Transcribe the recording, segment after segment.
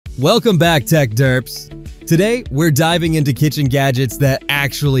Welcome back, Tech Derps. Today, we're diving into kitchen gadgets that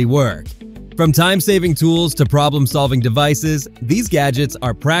actually work. From time-saving tools to problem-solving devices, these gadgets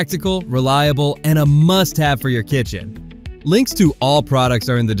are practical, reliable, and a must-have for your kitchen. Links to all products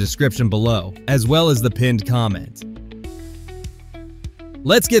are in the description below, as well as the pinned comment.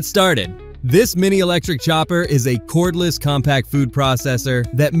 Let's get started. This mini electric chopper is a cordless compact food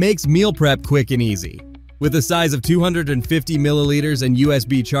processor that makes meal prep quick and easy. With a size of 250 milliliters and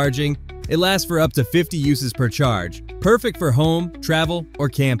USB charging, it lasts for up to 50 uses per charge, perfect for home, travel, or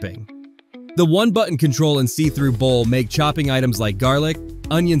camping. The one-button control and see-through bowl make chopping items like garlic,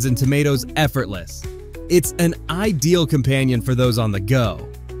 onions, and tomatoes effortless. It's an ideal companion for those on the go.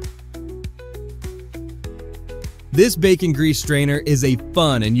 This bacon grease strainer is a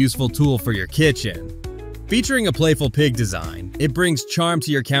fun and useful tool for your kitchen. Featuring a playful pig design, it brings charm to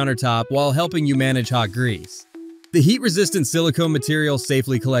your countertop while helping you manage hot grease. The heat-resistant silicone material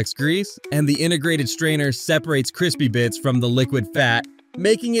safely collects grease, and the integrated strainer separates crispy bits from the liquid fat,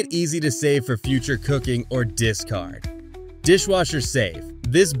 making it easy to save for future cooking or discard. Dishwasher safe,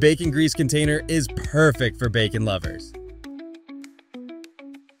 this bacon grease container is perfect for bacon lovers.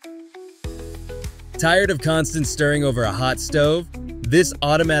 Tired of constant stirring over a hot stove? This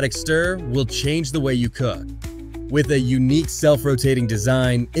automatic stir will change the way you cook. With a unique self-rotating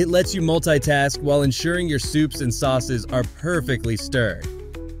design, it lets you multitask while ensuring your soups and sauces are perfectly stirred.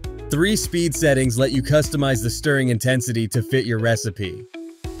 3 speed settings let you customize the stirring intensity to fit your recipe.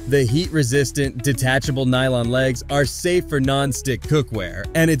 The heat-resistant, detachable nylon legs are safe for non-stick cookware,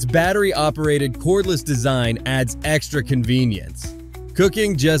 and its battery-operated cordless design adds extra convenience.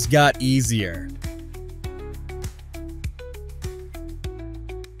 Cooking just got easier.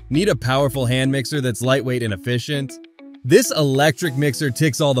 Need a powerful hand mixer that's lightweight and efficient? This electric mixer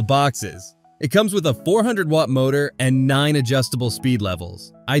ticks all the boxes. It comes with a 400-watt motor and 9 adjustable speed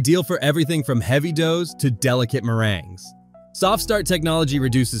levels, ideal for everything from heavy doughs to delicate meringues. Soft start technology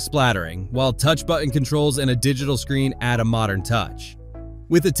reduces splattering, while touch button controls and a digital screen add a modern touch.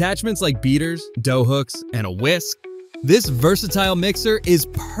 With attachments like beaters, dough hooks, and a whisk, this versatile mixer is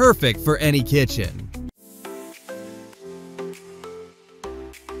perfect for any kitchen.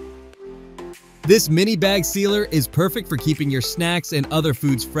 This mini bag sealer is perfect for keeping your snacks and other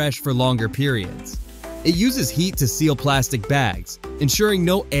foods fresh for longer periods. It uses heat to seal plastic bags, ensuring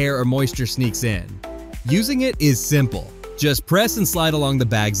no air or moisture sneaks in. Using it is simple. Just press and slide along the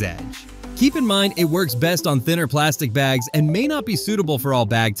bag's edge. Keep in mind it works best on thinner plastic bags and may not be suitable for all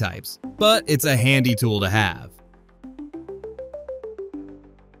bag types, but it's a handy tool to have.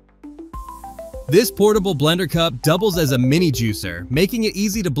 This portable blender cup doubles as a mini juicer, making it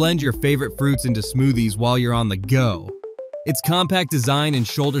easy to blend your favorite fruits into smoothies while you're on the go. Its compact design and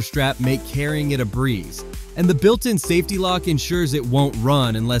shoulder strap make carrying it a breeze, and the built-in safety lock ensures it won't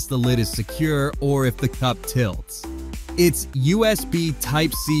run unless the lid is secure or if the cup tilts. It's USB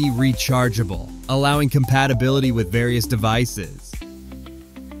Type-C rechargeable, allowing compatibility with various devices.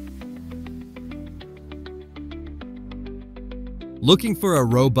 Looking for a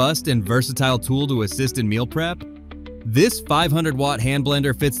robust and versatile tool to assist in meal prep? This 500-watt hand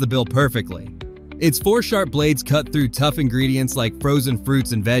blender fits the bill perfectly. Its 4 sharp blades cut through tough ingredients like frozen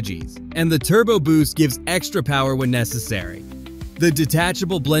fruits and veggies, and the turbo boost gives extra power when necessary. The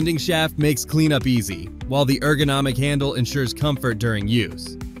detachable blending shaft makes cleanup easy, while the ergonomic handle ensures comfort during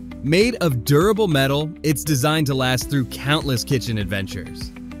use. Made of durable metal, it's designed to last through countless kitchen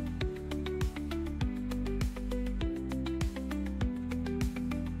adventures.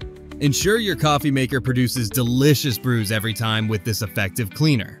 Ensure your coffee maker produces delicious brews every time with this effective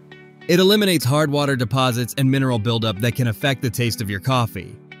cleaner. It eliminates hard water deposits and mineral buildup that can affect the taste of your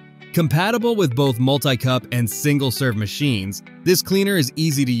coffee. Compatible with both multi-cup and single-serve machines, this cleaner is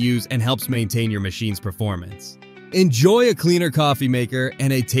easy to use and helps maintain your machine's performance. Enjoy a cleaner coffee maker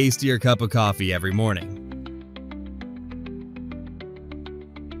and a tastier cup of coffee every morning.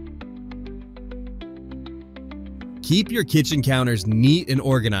 Keep your kitchen counters neat and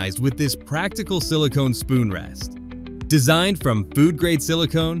organized with this practical silicone spoon rest. Designed from food-grade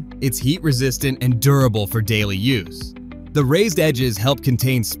silicone, it's heat-resistant and durable for daily use. The raised edges help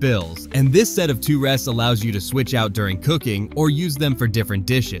contain spills, and this set of 2 rests allows you to switch out during cooking or use them for different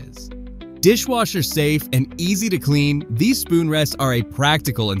dishes. Dishwasher safe and easy to clean, these spoon rests are a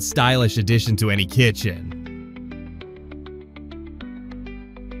practical and stylish addition to any kitchen.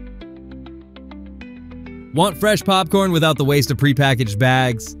 Want fresh popcorn without the waste of prepackaged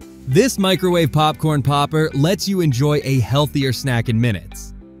bags? This microwave popcorn popper lets you enjoy a healthier snack in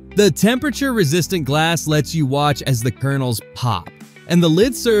minutes. The temperature-resistant glass lets you watch as the kernels pop, and the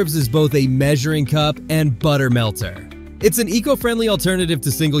lid serves as both a measuring cup and butter melter. It's an eco-friendly alternative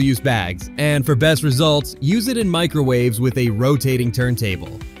to single-use bags, and for best results, use it in microwaves with a rotating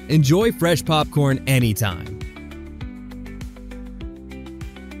turntable. Enjoy fresh popcorn anytime.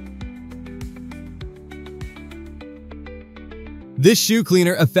 This shoe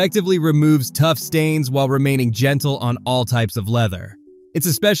cleaner effectively removes tough stains while remaining gentle on all types of leather. It's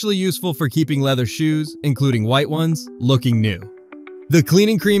especially useful for keeping leather shoes, including white ones, looking new. The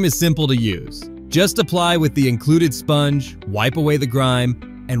cleaning cream is simple to use. Just apply with the included sponge, wipe away the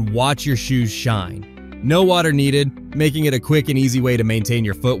grime, and watch your shoes shine. No water needed, making it a quick and easy way to maintain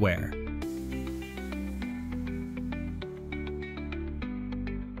your footwear.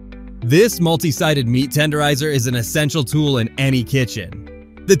 This multi-sided meat tenderizer is an essential tool in any kitchen.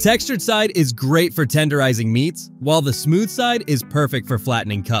 The textured side is great for tenderizing meats, while the smooth side is perfect for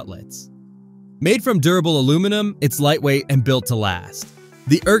flattening cutlets. Made from durable aluminum, it's lightweight and built to last.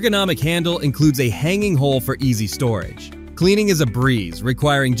 The ergonomic handle includes a hanging hole for easy storage. Cleaning is a breeze,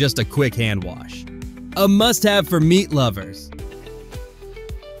 requiring just a quick hand wash. A must-have for meat lovers.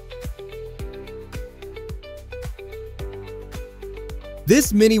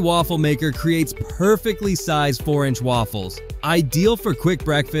 This mini waffle maker creates perfectly sized 4-inch waffles, ideal for quick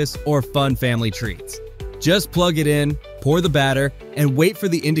breakfast or fun family treats. Just plug it in, pour the batter, and wait for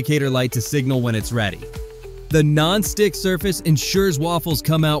the indicator light to signal when it's ready. The non-stick surface ensures waffles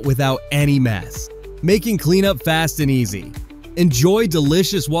come out without any mess, making cleanup fast and easy. Enjoy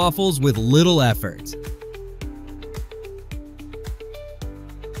delicious waffles with little effort.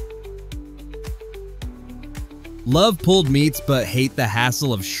 Love pulled meats but hate the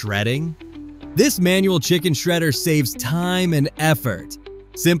hassle of shredding? This manual chicken shredder saves time and effort.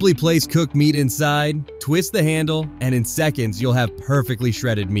 Simply place cooked meat inside, twist the handle, and in seconds you'll have perfectly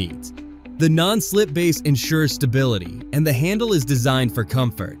shredded meat. The non-slip base ensures stability, and the handle is designed for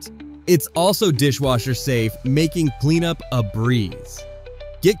comfort. It's also dishwasher safe, making cleanup a breeze.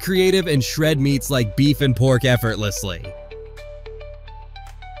 Get creative and shred meats like beef and pork effortlessly.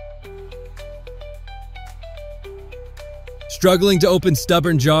 Struggling to open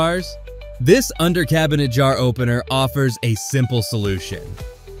stubborn jars? This under-cabinet jar opener offers a simple solution.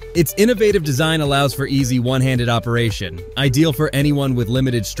 Its innovative design allows for easy one-handed operation, ideal for anyone with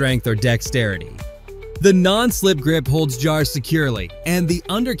limited strength or dexterity. The non-slip grip holds jars securely, and the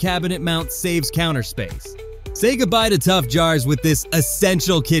under-cabinet mount saves counter space. Say goodbye to tough jars with this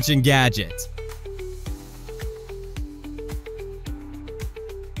essential kitchen gadget.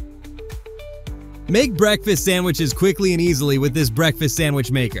 Make breakfast sandwiches quickly and easily with this breakfast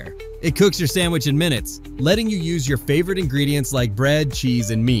sandwich maker. It cooks your sandwich in minutes, letting you use your favorite ingredients like bread,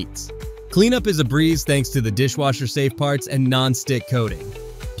 cheese, and meats. Cleanup is a breeze thanks to the dishwasher-safe parts and non-stick coating.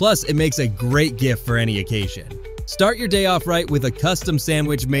 Plus, it makes a great gift for any occasion. Start your day off right with a custom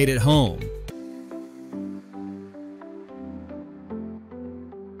sandwich made at home.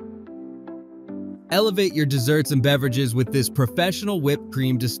 Elevate your desserts and beverages with this professional whipped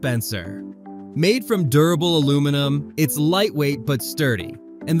cream dispenser. Made from durable aluminum, it's lightweight but sturdy,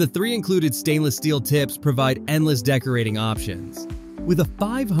 and the 3 included stainless steel tips provide endless decorating options. With a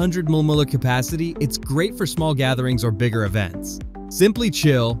 500 milliliter capacity, it's great for small gatherings or bigger events. Simply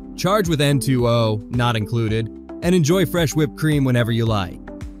chill, charge with N2O, not included, and enjoy fresh whipped cream whenever you like.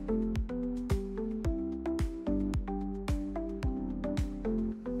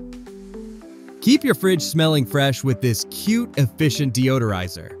 Keep your fridge smelling fresh with this cute, efficient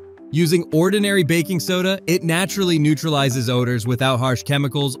deodorizer. Using ordinary baking soda, it naturally neutralizes odors without harsh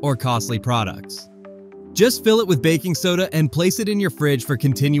chemicals or costly products. Just fill it with baking soda and place it in your fridge for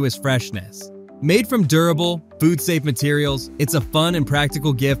continuous freshness. Made from durable, food-safe materials, it's a fun and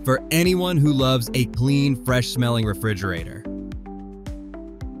practical gift for anyone who loves a clean, fresh-smelling refrigerator.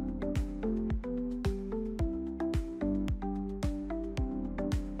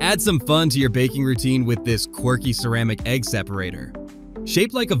 Add some fun to your baking routine with this quirky ceramic egg separator.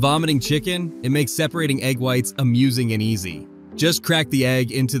 Shaped like a vomiting chicken, it makes separating egg whites amusing and easy. Just crack the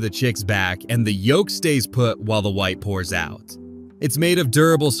egg into the chick's back and the yolk stays put while the white pours out. It's made of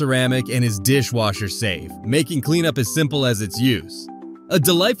durable ceramic and is dishwasher safe, making cleanup as simple as its use. A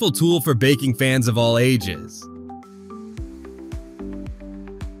delightful tool for baking fans of all ages.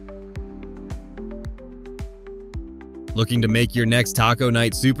 Looking to make your next taco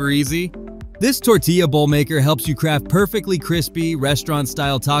night super easy? This tortilla bowl maker helps you craft perfectly crispy,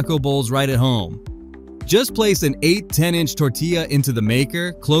 restaurant-style taco bowls right at home. Just place an 8-10-inch tortilla into the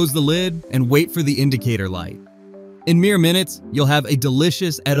maker, close the lid, and wait for the indicator light. In mere minutes, you'll have a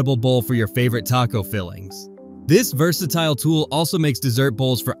delicious edible bowl for your favorite taco fillings. This versatile tool also makes dessert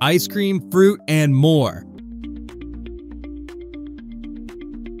bowls for ice cream, fruit, and more.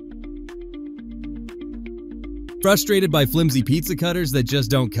 Frustrated by flimsy pizza cutters that just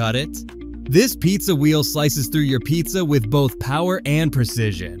don't cut it? This pizza wheel slices through your pizza with both power and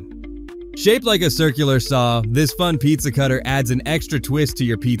precision. Shaped like a circular saw, this fun pizza cutter adds an extra twist to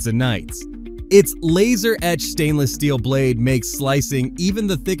your pizza nights. Its laser-etched stainless steel blade makes slicing even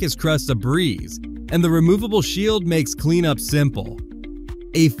the thickest crusts a breeze, and the removable shield makes cleanup simple.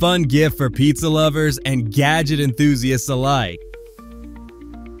 A fun gift for pizza lovers and gadget enthusiasts alike.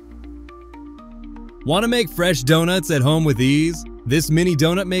 Want to make fresh donuts at home with ease? This mini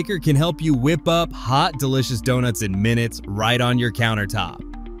donut maker can help you whip up hot, delicious donuts in minutes right on your countertop.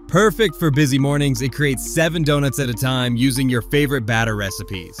 Perfect for busy mornings, it creates 7 donuts at a time using your favorite batter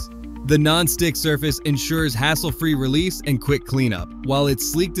recipes. The non-stick surface ensures hassle-free release and quick cleanup, while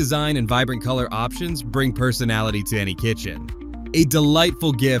its sleek design and vibrant color options bring personality to any kitchen. A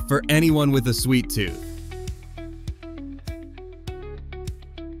delightful gift for anyone with a sweet tooth.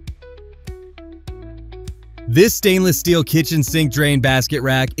 This stainless steel kitchen sink drain basket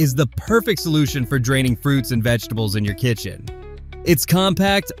rack is the perfect solution for draining fruits and vegetables in your kitchen. Its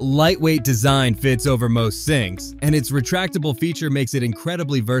compact, lightweight design fits over most sinks, and its retractable feature makes it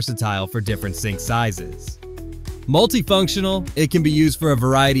incredibly versatile for different sink sizes. Multifunctional, it can be used for a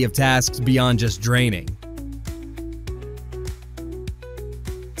variety of tasks beyond just draining.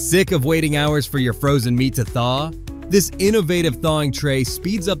 Sick of waiting hours for your frozen meat to thaw? This innovative thawing tray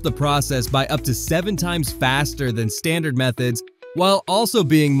speeds up the process by up to 7 times faster than standard methods, while also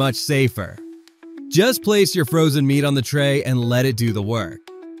being much safer. Just place your frozen meat on the tray and let it do the work.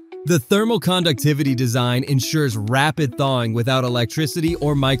 The thermal conductivity design ensures rapid thawing without electricity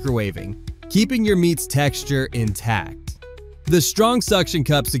or microwaving, keeping your meat's texture intact. The strong suction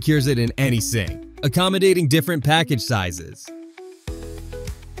cup secures it in any sink, accommodating different package sizes.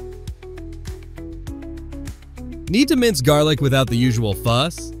 Need to mince garlic without the usual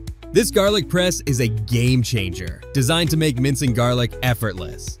fuss? This garlic press is a game changer, designed to make mincing garlic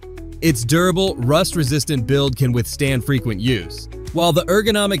effortless. Its durable, rust-resistant build can withstand frequent use, while the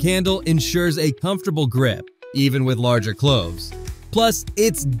ergonomic handle ensures a comfortable grip, even with larger cloves. Plus,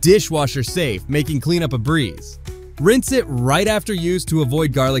 it's dishwasher safe, making cleanup a breeze. Rinse it right after use to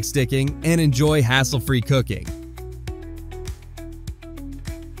avoid garlic sticking and enjoy hassle-free cooking.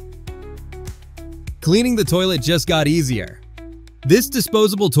 Cleaning the toilet just got easier. This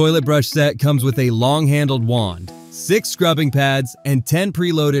disposable toilet brush set comes with a long-handled wand, 6 scrubbing pads, and 10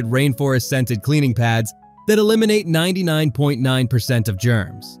 preloaded rainforest scented cleaning pads that eliminate 99.9% of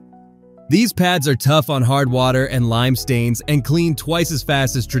germs. These pads are tough on hard water and lime stains and clean twice as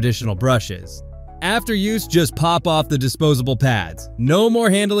fast as traditional brushes. After use, just pop off the disposable pads. No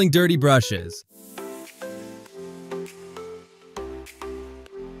more handling dirty brushes.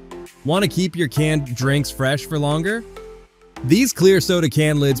 Want to keep your canned drinks fresh for longer? These clear soda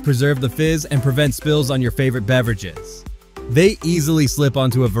can lids preserve the fizz and prevent spills on your favorite beverages. They easily slip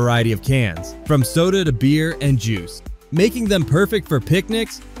onto a variety of cans, from soda to beer and juice, making them perfect for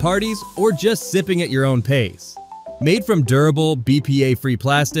picnics, parties, or just sipping at your own pace. Made from durable, BPA-free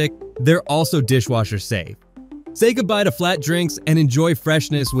plastic, they're also dishwasher safe. Say goodbye to flat drinks and enjoy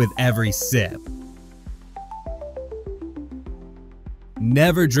freshness with every sip.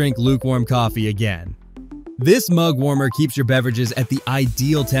 Never drink lukewarm coffee again. This mug warmer keeps your beverages at the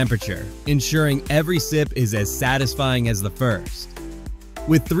ideal temperature, ensuring every sip is as satisfying as the first.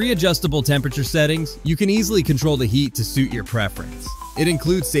 With 3 adjustable temperature settings, you can easily control the heat to suit your preference. It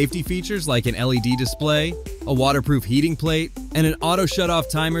includes safety features like an LED display, a waterproof heating plate, and an auto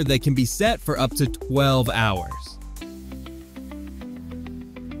shut-off timer that can be set for up to 12 hours.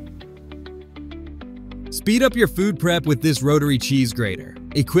 Speed up your food prep with this rotary cheese grater.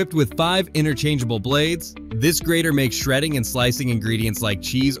 Equipped with 5 interchangeable blades, this grater makes shredding and slicing ingredients like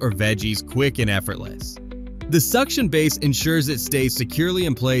cheese or veggies quick and effortless. The suction base ensures it stays securely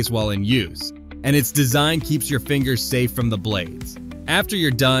in place while in use, and its design keeps your fingers safe from the blades. After you're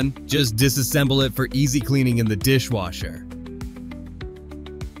done, just disassemble it for easy cleaning in the dishwasher.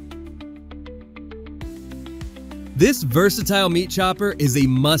 This versatile meat chopper is a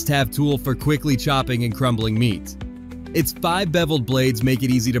must-have tool for quickly chopping and crumbling meat. Its 5 beveled blades make it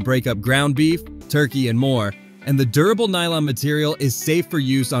easy to break up ground beef, turkey, and more, and the durable nylon material is safe for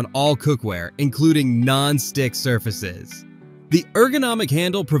use on all cookware, including non-stick surfaces. The ergonomic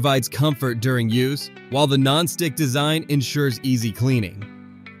handle provides comfort during use, while the non-stick design ensures easy cleaning.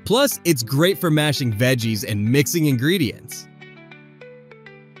 Plus, it's great for mashing veggies and mixing ingredients.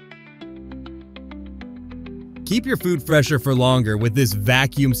 Keep your food fresher for longer with this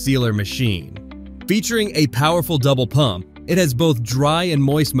vacuum sealer machine. Featuring a powerful double pump, it has both dry and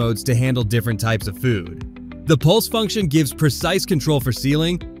moist modes to handle different types of food. The pulse function gives precise control for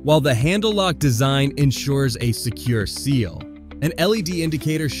sealing, while the handle lock design ensures a secure seal. An LED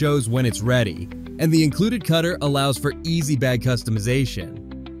indicator shows when it's ready, and the included cutter allows for easy bag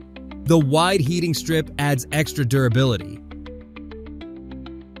customization. The wide heating strip adds extra durability.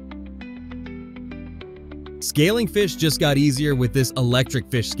 Scaling fish just got easier with this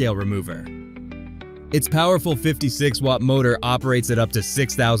electric fish scale remover. Its powerful 56-watt motor operates at up to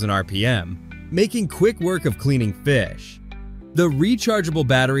 6,000 RPM, making quick work of cleaning fish. The rechargeable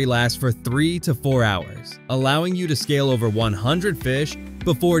battery lasts for 3 to 4 hours, allowing you to scale over 100 fish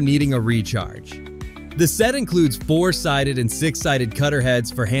before needing a recharge. The set includes 4-sided and 6-sided cutter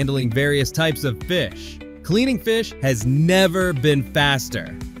heads for handling various types of fish. Cleaning fish has never been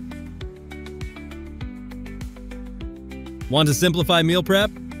faster. Want to simplify meal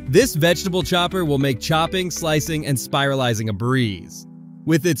prep? This vegetable chopper will make chopping, slicing, and spiralizing a breeze.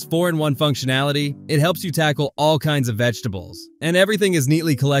 With its 4-in-1 functionality, it helps you tackle all kinds of vegetables, and everything is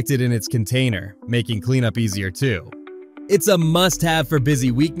neatly collected in its container, making cleanup easier too. It's a must-have for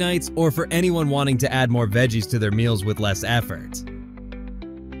busy weeknights or for anyone wanting to add more veggies to their meals with less effort.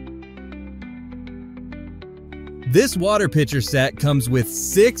 This water pitcher set comes with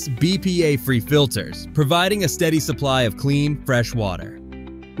 6 BPA-free filters, providing a steady supply of clean, fresh water.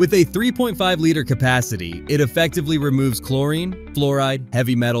 With a 3.5-liter capacity, it effectively removes chlorine, fluoride,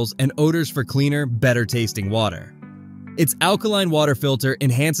 heavy metals, and odors for cleaner, better-tasting water. Its alkaline water filter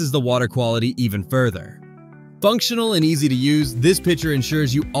enhances the water quality even further. Functional and easy to use, this pitcher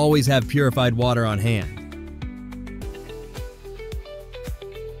ensures you always have purified water on hand.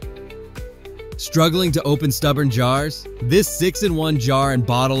 Struggling to open stubborn jars? This 6-in-1 jar and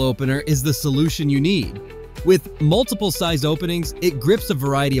bottle opener is the solution you need. With multiple size openings, it grips a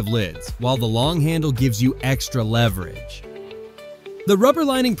variety of lids, while the long handle gives you extra leverage. The rubber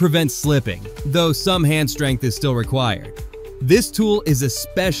lining prevents slipping, though some hand strength is still required. This tool is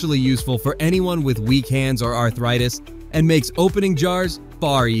especially useful for anyone with weak hands or arthritis and makes opening jars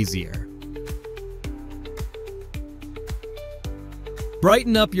far easier.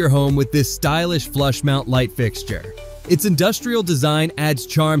 Brighten up your home with this stylish flush mount light fixture. Its industrial design adds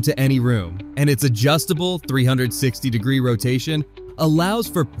charm to any room, and its adjustable 360-degree rotation allows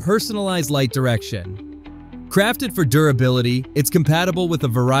for personalized light direction. Crafted for durability, it's compatible with a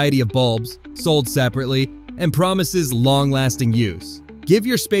variety of bulbs, sold separately, and promises long-lasting use. Give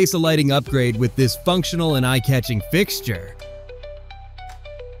your space a lighting upgrade with this functional and eye-catching fixture.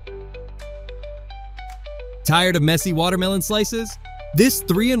 Tired of messy watermelon slices? This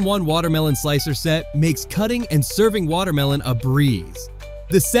 3-in-1 watermelon slicer set makes cutting and serving watermelon a breeze.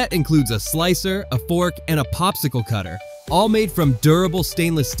 The set includes a slicer, a fork, and a popsicle cutter, all made from durable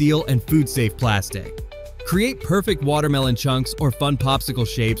stainless steel and food-safe plastic. Create perfect watermelon chunks or fun popsicle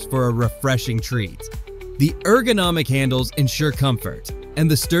shapes for a refreshing treat. The ergonomic handles ensure comfort,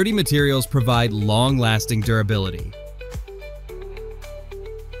 and the sturdy materials provide long-lasting durability.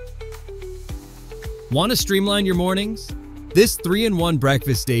 Want to streamline your mornings? This 3-in-1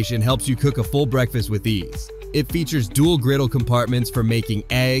 breakfast station helps you cook a full breakfast with ease. It features dual griddle compartments for making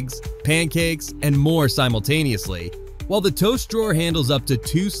eggs, pancakes, and more simultaneously, while the toast drawer handles up to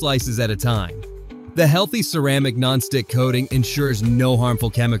 2 slices at a time. The healthy ceramic non-stick coating ensures no harmful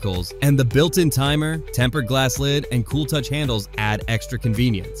chemicals, and the built-in timer, tempered glass lid, and cool touch handles add extra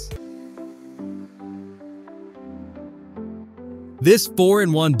convenience. This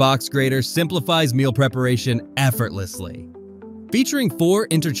 4-in-1 box grater simplifies meal preparation effortlessly. Featuring 4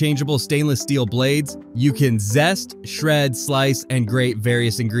 interchangeable stainless steel blades, you can zest, shred, slice, and grate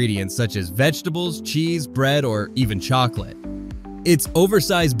various ingredients such as vegetables, cheese, bread, or even chocolate. Its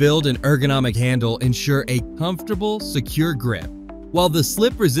oversized build and ergonomic handle ensure a comfortable, secure grip, while the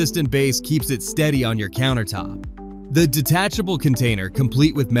slip-resistant base keeps it steady on your countertop. The detachable container,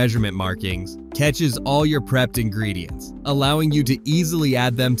 complete with measurement markings, catches all your prepped ingredients, allowing you to easily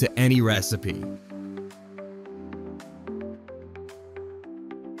add them to any recipe.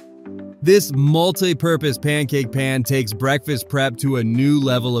 This multi-purpose pancake pan takes breakfast prep to a new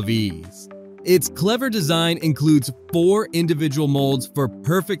level of ease. Its clever design includes 4 individual molds for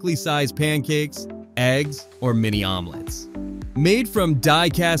perfectly sized pancakes, eggs, or mini omelets. Made from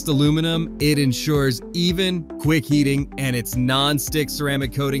die-cast aluminum, it ensures even, quick heating, and its non-stick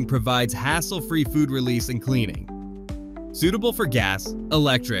ceramic coating provides hassle-free food release and cleaning. Suitable for gas,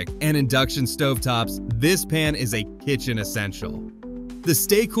 electric, and induction stovetops, this pan is a kitchen essential. The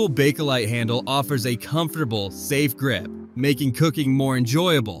Stay Cool Bakelite handle offers a comfortable, safe grip, making cooking more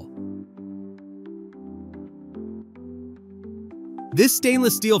enjoyable. This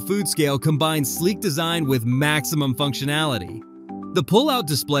stainless steel food scale combines sleek design with maximum functionality. The pull-out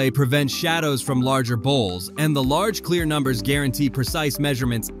display prevents shadows from larger bowls, and the large clear numbers guarantee precise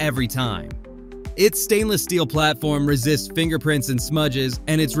measurements every time. Its stainless steel platform resists fingerprints and smudges,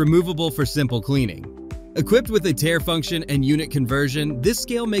 and it's removable for simple cleaning. Equipped with a tare function and unit conversion, this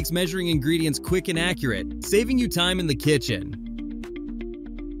scale makes measuring ingredients quick and accurate, saving you time in the kitchen.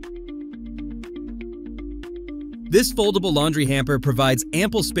 This foldable laundry hamper provides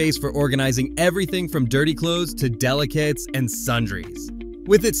ample space for organizing everything from dirty clothes to delicates and sundries.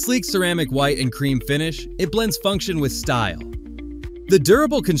 With its sleek ceramic white and cream finish, it blends function with style. The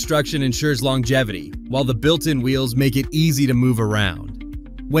durable construction ensures longevity, while the built-in wheels make it easy to move around.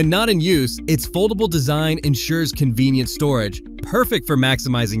 When not in use, its foldable design ensures convenient storage, perfect for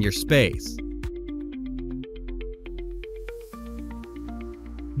maximizing your space.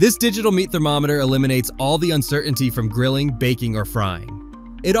 This digital meat thermometer eliminates all the uncertainty from grilling, baking, or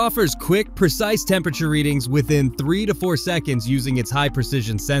frying. It offers quick, precise temperature readings within 3 to 4 seconds using its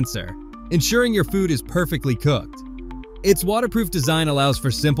high-precision sensor, ensuring your food is perfectly cooked. Its waterproof design allows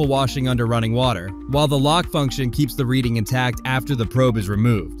for simple washing under running water, while the lock function keeps the reading intact after the probe is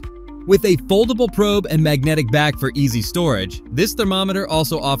removed. With a foldable probe and magnetic back for easy storage, this thermometer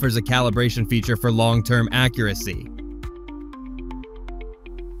also offers a calibration feature for long-term accuracy.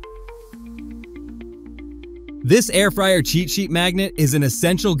 This air fryer cheat sheet magnet is an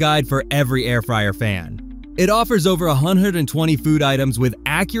essential guide for every air fryer fan. It offers over 120 food items with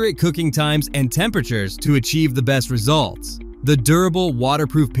accurate cooking times and temperatures to achieve the best results. The durable,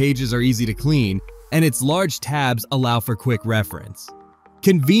 waterproof pages are easy to clean, and its large tabs allow for quick reference.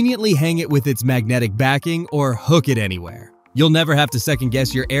 Conveniently hang it with its magnetic backing or hook it anywhere. You'll never have to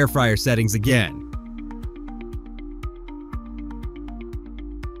second-guess your air fryer settings again.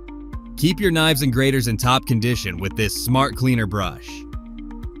 Keep your knives and graters in top condition with this smart cleaner brush.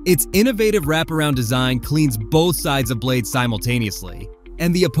 Its innovative wraparound design cleans both sides of blades simultaneously,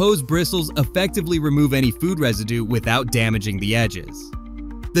 and the opposed bristles effectively remove any food residue without damaging the edges.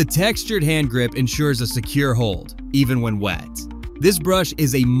 The textured hand grip ensures a secure hold, even when wet. This brush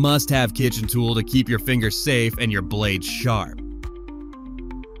is a must-have kitchen tool to keep your fingers safe and your blades sharp.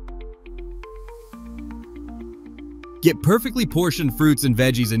 Get perfectly portioned fruits and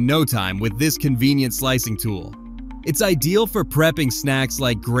veggies in no time with this convenient slicing tool. It's ideal for prepping snacks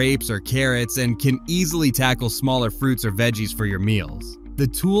like grapes or carrots and can easily tackle smaller fruits or veggies for your meals. The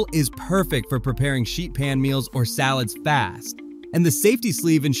tool is perfect for preparing sheet pan meals or salads fast, and the safety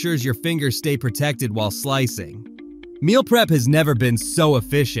sleeve ensures your fingers stay protected while slicing. Meal prep has never been so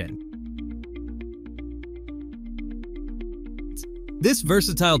efficient. This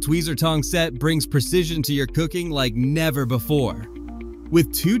versatile tweezer tong set brings precision to your cooking like never before.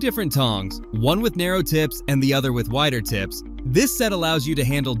 With 2 different tongs, one with narrow tips and the other with wider tips, this set allows you to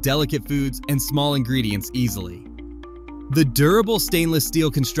handle delicate foods and small ingredients easily. The durable stainless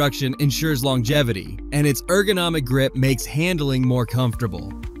steel construction ensures longevity, and its ergonomic grip makes handling more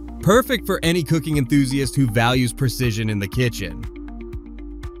comfortable. Perfect for any cooking enthusiast who values precision in the kitchen.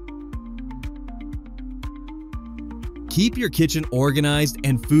 Keep your kitchen organized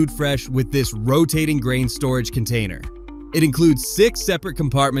and food fresh with this rotating grain storage container. It includes 6 separate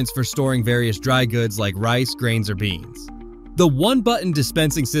compartments for storing various dry goods like rice, grains, or beans. The one-button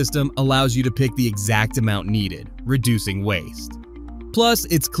dispensing system allows you to pick the exact amount needed, reducing waste. Plus,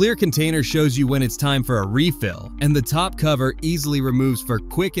 its clear container shows you when it's time for a refill, and the top cover easily removes for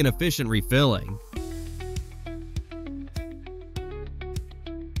quick and efficient refilling.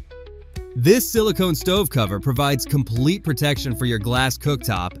 This silicone stove cover provides complete protection for your glass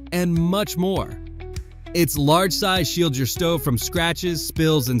cooktop and much more. Its large size shields your stove from scratches,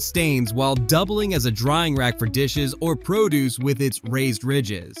 spills, and stains while doubling as a drying rack for dishes or produce with its raised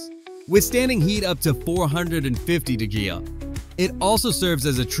ridges. Withstanding heat up to 450 degrees, it also serves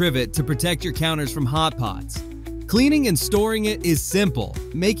as a trivet to protect your counters from hot pots. Cleaning and storing it is simple,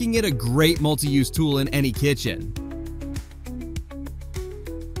 making it a great multi-use tool in any kitchen.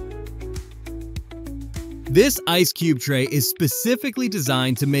 This ice cube tray is specifically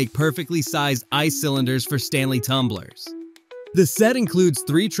designed to make perfectly sized ice cylinders for Stanley tumblers. The set includes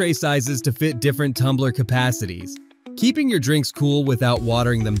 3 tray sizes to fit different tumbler capacities, keeping your drinks cool without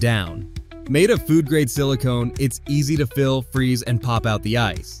watering them down. Made of food-grade silicone, it's easy to fill, freeze, and pop out the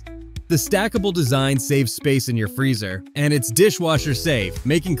ice. The stackable design saves space in your freezer, and it's dishwasher safe,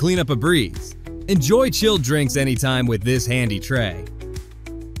 making cleanup a breeze. Enjoy chilled drinks anytime with this handy tray.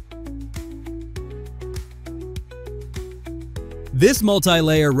 This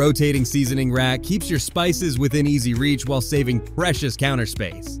multi-layer rotating seasoning rack keeps your spices within easy reach while saving precious counter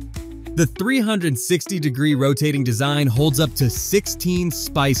space. The 360-degree rotating design holds up to 16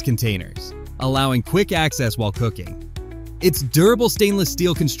 spice containers, allowing quick access while cooking. Its durable stainless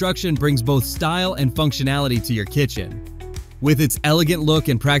steel construction brings both style and functionality to your kitchen. With its elegant look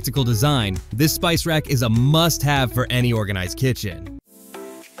and practical design, this spice rack is a must-have for any organized kitchen.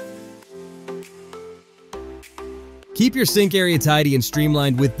 Keep your sink area tidy and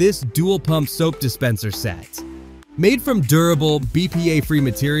streamlined with this dual-pump soap dispenser set. Made from durable, BPA-free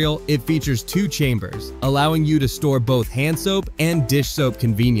material, it features 2 chambers, allowing you to store both hand soap and dish soap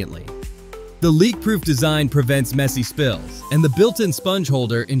conveniently. The leak-proof design prevents messy spills, and the built-in sponge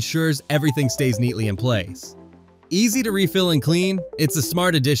holder ensures everything stays neatly in place. Easy to refill and clean, it's a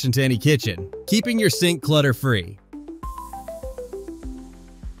smart addition to any kitchen, keeping your sink clutter-free.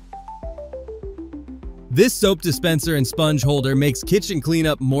 This soap dispenser and sponge holder makes kitchen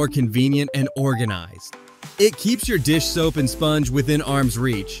cleanup more convenient and organized. It keeps your dish soap and sponge within arm's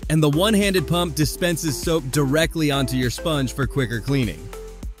reach, and the one-handed pump dispenses soap directly onto your sponge for quicker cleaning.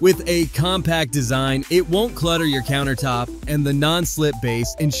 With a compact design, it won't clutter your countertop, and the non-slip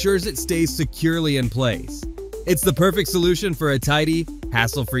base ensures it stays securely in place. It's the perfect solution for a tidy,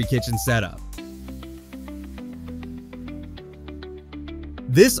 hassle-free kitchen setup.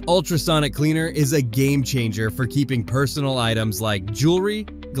 This ultrasonic cleaner is a game changer for keeping personal items like jewelry,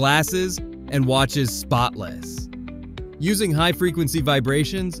 glasses, and watches spotless. Using high-frequency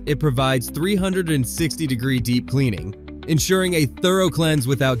vibrations, it provides 360-degree deep cleaning, ensuring a thorough cleanse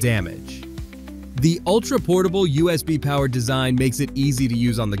without damage. The ultra-portable USB-powered design makes it easy to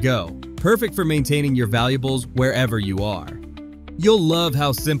use on the go, perfect for maintaining your valuables wherever you are. You'll love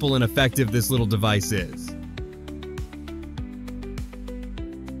how simple and effective this little device is.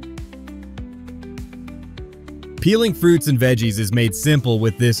 Peeling fruits and veggies is made simple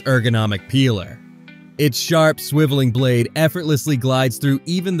with this ergonomic peeler. Its sharp, swiveling blade effortlessly glides through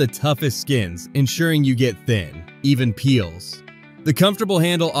even the toughest skins, ensuring you get thin, even peels. The comfortable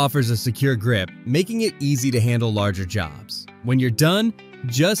handle offers a secure grip, making it easy to handle larger jobs. When you're done,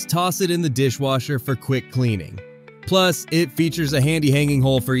 just toss it in the dishwasher for quick cleaning. Plus, it features a handy hanging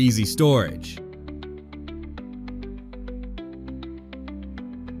hole for easy storage.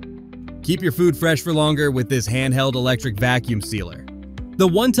 Keep your food fresh for longer with this handheld electric vacuum sealer. The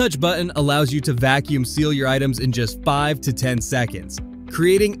one-touch button allows you to vacuum seal your items in just 5 to 10 seconds,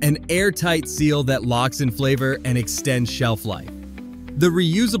 creating an airtight seal that locks in flavor and extends shelf life. The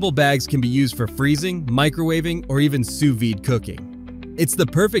reusable bags can be used for freezing, microwaving, or even sous vide cooking. It's the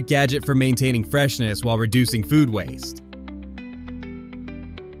perfect gadget for maintaining freshness while reducing food waste.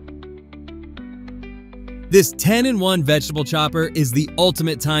 This 10-in-1 vegetable chopper is the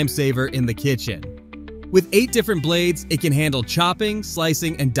ultimate time saver in the kitchen. With 8 different blades, it can handle chopping,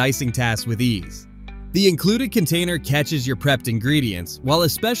 slicing, and dicing tasks with ease. The included container catches your prepped ingredients, while a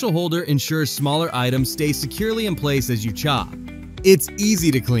special holder ensures smaller items stay securely in place as you chop. It's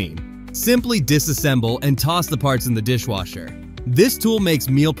easy to clean. Simply disassemble and toss the parts in the dishwasher. This tool makes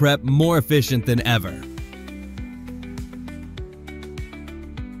meal prep more efficient than ever.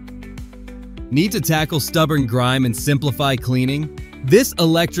 Need to tackle stubborn grime and simplify cleaning? This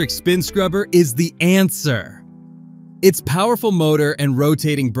electric spin scrubber is the answer. Its powerful motor and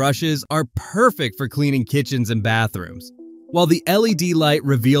rotating brushes are perfect for cleaning kitchens and bathrooms, while the LED light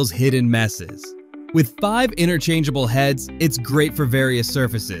reveals hidden messes. With 5 interchangeable heads, it's great for various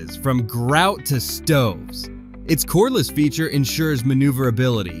surfaces, from grout to stoves. Its cordless feature ensures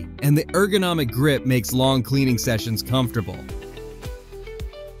maneuverability, and the ergonomic grip makes long cleaning sessions comfortable.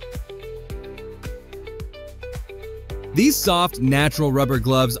 These soft, natural rubber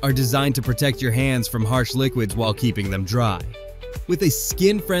gloves are designed to protect your hands from harsh liquids while keeping them dry. With a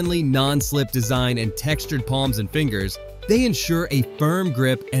skin-friendly, non-slip design and textured palms and fingers, they ensure a firm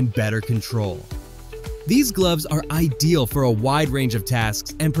grip and better control. These gloves are ideal for a wide range of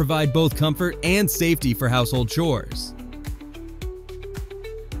tasks and provide both comfort and safety for household chores.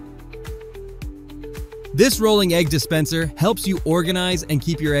 This rolling egg dispenser helps you organize and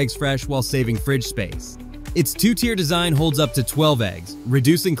keep your eggs fresh while saving fridge space. Its 2-tier design holds up to 12 eggs,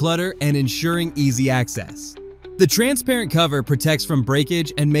 reducing clutter and ensuring easy access. The transparent cover protects from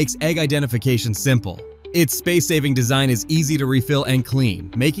breakage and makes egg identification simple. Its space-saving design is easy to refill and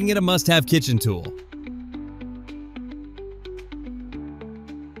clean, making it a must-have kitchen tool.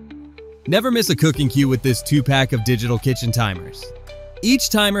 Never miss a cooking cue with this 2-pack of digital kitchen timers. Each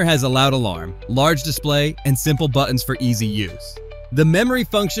timer has a loud alarm, large display, and simple buttons for easy use. The memory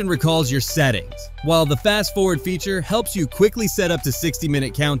function recalls your settings, while the fast-forward feature helps you quickly set up to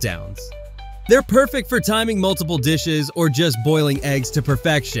 60-minute countdowns. They're perfect for timing multiple dishes or just boiling eggs to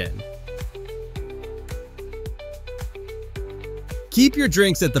perfection. Keep your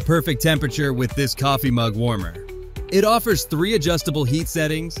drinks at the perfect temperature with this coffee mug warmer. It offers 3 adjustable heat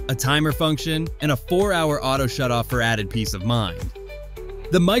settings, a timer function, and a 4-hour auto shutoff for added peace of mind.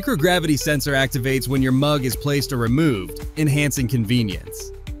 The microgravity sensor activates when your mug is placed or removed, enhancing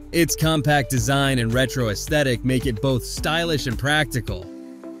convenience. Its compact design and retro aesthetic make it both stylish and practical.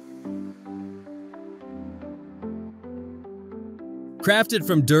 Crafted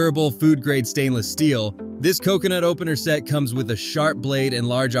from durable, food-grade stainless steel, this coconut opener set comes with a sharp blade and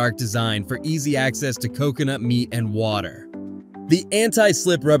large arc design for easy access to coconut meat and water. The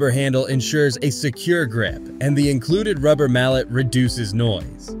anti-slip rubber handle ensures a secure grip, and the included rubber mallet reduces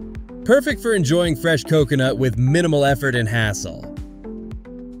noise. Perfect for enjoying fresh coconut with minimal effort and hassle.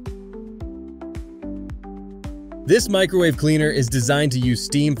 This microwave cleaner is designed to use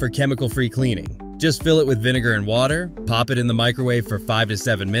steam for chemical-free cleaning. Just fill it with vinegar and water, pop it in the microwave for 5 to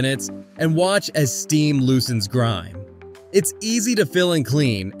 7 minutes, and watch as steam loosens grime. It's easy to fill and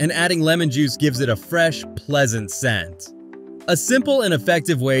clean, and adding lemon juice gives it a fresh, pleasant scent. A simple and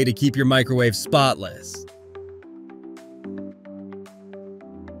effective way to keep your microwave spotless.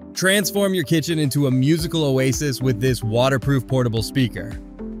 Transform your kitchen into a musical oasis with this waterproof portable speaker.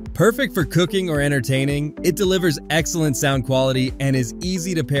 Perfect for cooking or entertaining, it delivers excellent sound quality and is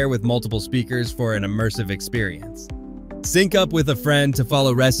easy to pair with multiple speakers for an immersive experience. Sync up with a friend to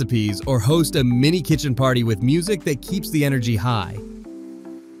follow recipes or host a mini kitchen party with music that keeps the energy high.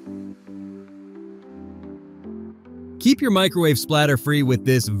 Keep your microwave splatter-free with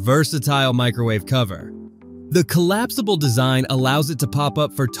this versatile microwave cover. The collapsible design allows it to pop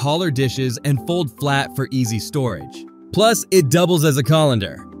up for taller dishes and fold flat for easy storage. Plus, it doubles as a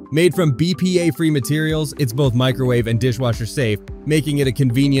colander. Made from BPA-free materials, it's both microwave and dishwasher safe, making it a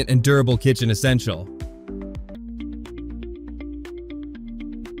convenient and durable kitchen essential.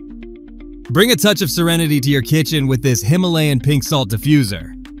 Bring a touch of serenity to your kitchen with this Himalayan pink salt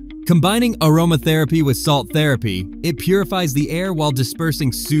diffuser. Combining aromatherapy with salt therapy, it purifies the air while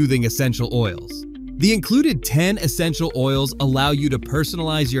dispersing soothing essential oils. The included 10 essential oils allow you to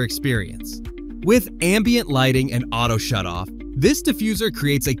personalize your experience. With ambient lighting and auto shutoff, this diffuser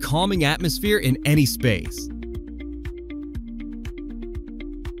creates a calming atmosphere in any space.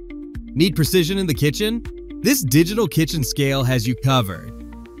 Need precision in the kitchen? This digital kitchen scale has you covered.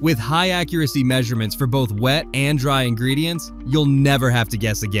 With high accuracy measurements for both wet and dry ingredients, you'll never have to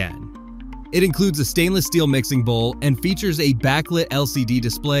guess again. It includes a stainless steel mixing bowl and features a backlit LCD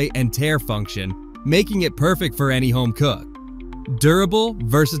display and tare function, making it perfect for any home cook. Durable,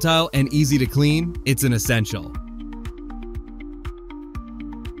 versatile, and easy to clean, it's an essential.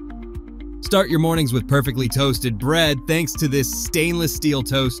 Start your mornings with perfectly toasted bread thanks to this stainless steel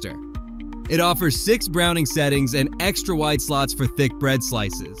toaster. It offers 6 browning settings and extra wide slots for thick bread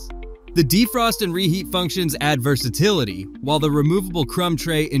slices. The defrost and reheat functions add versatility, while the removable crumb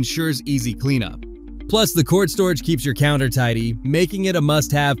tray ensures easy cleanup. Plus, the cord storage keeps your counter tidy, making it a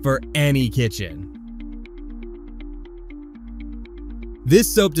must-have for any kitchen.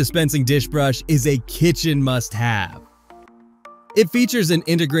 This soap dispensing dish brush is a kitchen must-have. It features an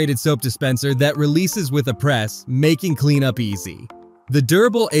integrated soap dispenser that releases with a press, making cleanup easy. The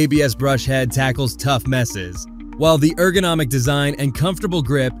durable ABS brush head tackles tough messes, while the ergonomic design and comfortable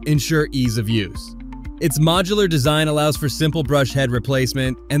grip ensure ease of use. Its modular design allows for simple brush head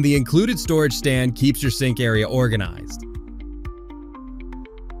replacement, and the included storage stand keeps your sink area organized.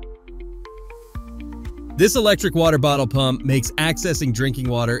 This electric water bottle pump makes accessing drinking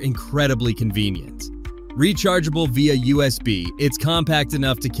water incredibly convenient. Rechargeable via USB, it's compact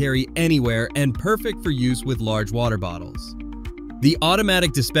enough to carry anywhere and perfect for use with large water bottles. The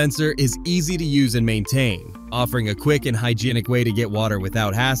automatic dispenser is easy to use and maintain, offering a quick and hygienic way to get water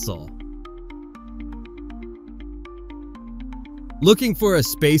without hassle. Looking for a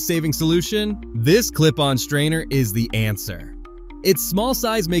space-saving solution? This clip-on strainer is the answer. Its small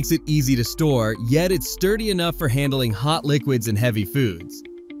size makes it easy to store, yet it's sturdy enough for handling hot liquids and heavy foods.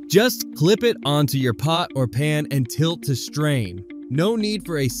 Just clip it onto your pot or pan and tilt to strain. No need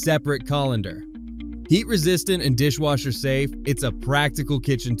for a separate colander. Heat-resistant and dishwasher safe, it's a practical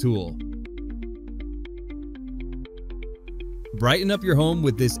kitchen tool. Brighten up your home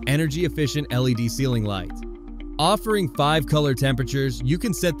with this energy-efficient LED ceiling light. Offering 5 color temperatures, you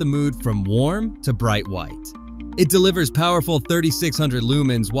can set the mood from warm to bright white. It delivers powerful 3600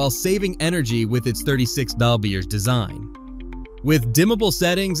 lumens while saving energy with its 36 Dalbiers design. With dimmable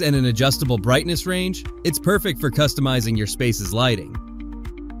settings and an adjustable brightness range, it's perfect for customizing your space's lighting.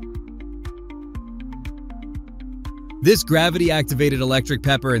 This gravity-activated electric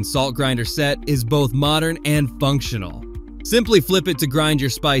pepper and salt grinder set is both modern and functional. Simply flip it to grind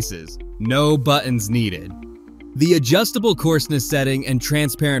your spices. No buttons needed. The adjustable coarseness setting and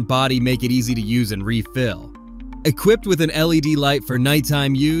transparent body make it easy to use and refill. Equipped with an LED light for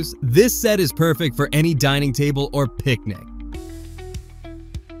nighttime use, this set is perfect for any dining table or picnic.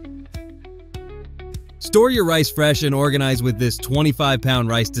 Store your rice fresh and organized with this 25-pound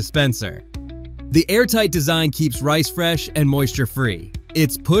rice dispenser. The airtight design keeps rice fresh and moisture-free.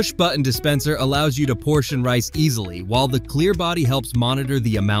 Its push-button dispenser allows you to portion rice easily, while the clear body helps monitor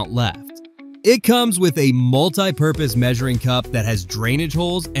the amount left. It comes with a multi-purpose measuring cup that has drainage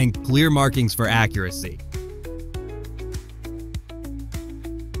holes and clear markings for accuracy.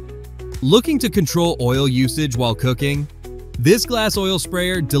 Looking to control oil usage while cooking? This glass oil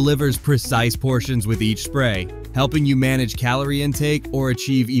sprayer delivers precise portions with each spray, helping you manage calorie intake or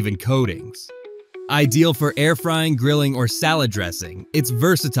achieve even coatings. Ideal for air frying, grilling, or salad dressing, it's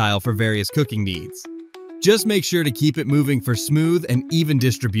versatile for various cooking needs. Just make sure to keep it moving for smooth and even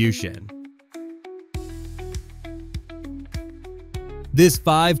distribution. This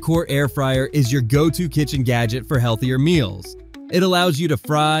 5-quart air fryer is your go-to kitchen gadget for healthier meals. It allows you to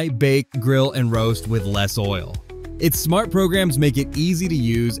fry, bake, grill, and roast with less oil. Its smart programs make it easy to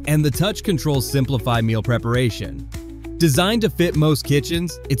use, and the touch controls simplify meal preparation. Designed to fit most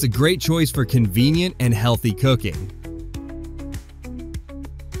kitchens, it's a great choice for convenient and healthy cooking.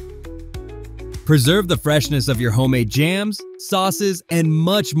 Preserve the freshness of your homemade jams, sauces, and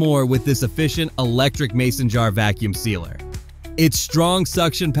much more with this efficient electric mason jar vacuum sealer. Its strong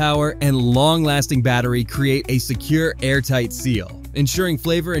suction power and long-lasting battery create a secure, airtight seal, ensuring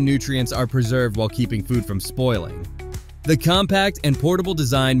flavor and nutrients are preserved while keeping food from spoiling. The compact and portable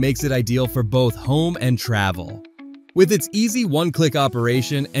design makes it ideal for both home and travel. With its easy one-click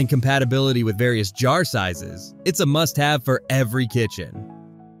operation and compatibility with various jar sizes, it's a must-have for every kitchen.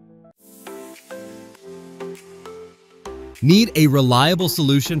 Need a reliable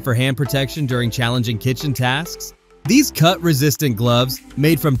solution for hand protection during challenging kitchen tasks? These cut-resistant gloves,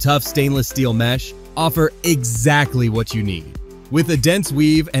 made from tough stainless steel mesh, offer exactly what you need. With a dense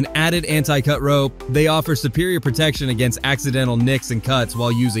weave and added anti-cut rope, they offer superior protection against accidental nicks and cuts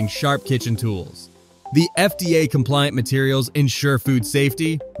while using sharp kitchen tools. The FDA-compliant materials ensure food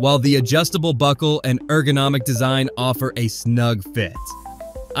safety, while the adjustable buckle and ergonomic design offer a snug fit.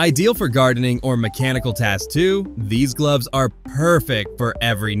 Ideal for gardening or mechanical tasks too, these gloves are perfect for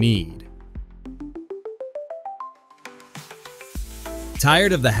every need.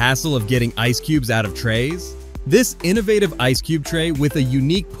 Tired of the hassle of getting ice cubes out of trays? This innovative ice cube tray with a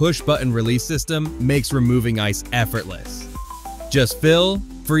unique push-button release system makes removing ice effortless. Just fill,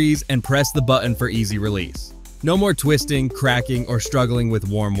 freeze, and press the button for easy release. No more twisting, cracking, or struggling with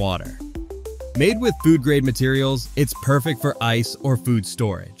warm water. Made with food-grade materials, it's perfect for ice or food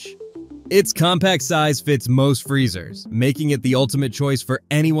storage. Its compact size fits most freezers, making it the ultimate choice for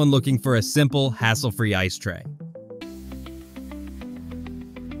anyone looking for a simple, hassle-free ice tray.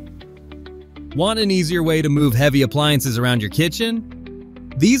 Want an easier way to move heavy appliances around your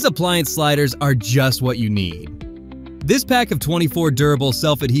kitchen? These appliance sliders are just what you need. This pack of 24 durable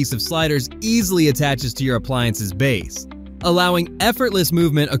self-adhesive sliders easily attaches to your appliance's base, allowing effortless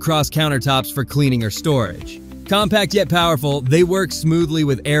movement across countertops for cleaning or storage. Compact yet powerful, they work smoothly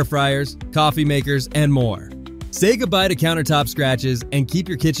with air fryers, coffee makers, and more. Say goodbye to countertop scratches and keep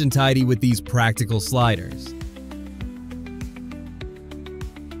your kitchen tidy with these practical sliders.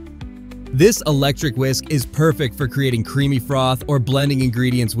 This electric whisk is perfect for creating creamy froth or blending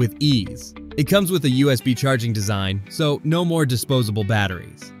ingredients with ease. It comes with a USB charging design, so no more disposable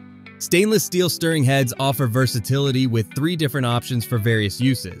batteries. Stainless steel stirring heads offer versatility with 3 different options for various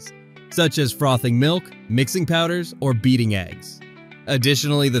uses, such as frothing milk, mixing powders, or beating eggs.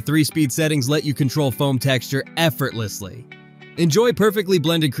 Additionally, the 3-speed settings let you control foam texture effortlessly. Enjoy perfectly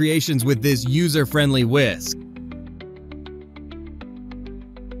blended creations with this user-friendly whisk.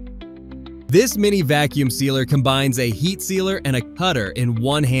 This mini vacuum sealer combines a heat sealer and a cutter in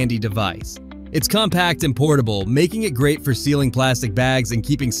one handy device. It's compact and portable, making it great for sealing plastic bags and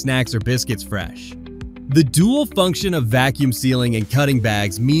keeping snacks or biscuits fresh. The dual function of vacuum sealing and cutting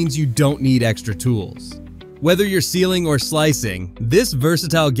bags means you don't need extra tools. Whether you're sealing or slicing, this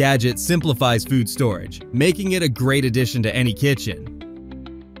versatile gadget simplifies food storage, making it a great addition to any kitchen.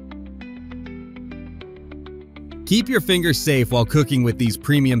 Keep your fingers safe while cooking with these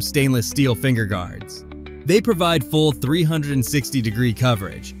premium stainless steel finger guards. They provide full 360-degree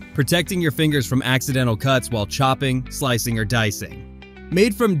coverage, protecting your fingers from accidental cuts while chopping, slicing, or dicing.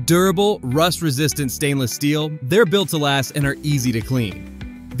 Made from durable, rust-resistant stainless steel, they're built to last and are easy to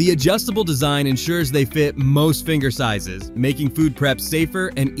clean. The adjustable design ensures they fit most finger sizes, making food prep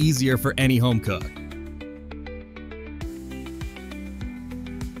safer and easier for any home cook.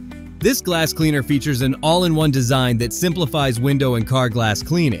 This glass cleaner features an all-in-one design that simplifies window and car glass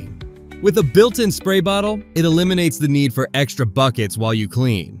cleaning. With a built-in spray bottle, it eliminates the need for extra buckets while you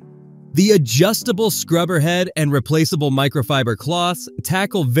clean. The adjustable scrubber head and replaceable microfiber cloths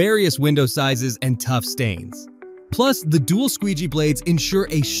tackle various window sizes and tough stains. Plus, the dual squeegee blades ensure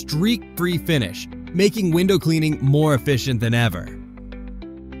a streak-free finish, making window cleaning more efficient than ever.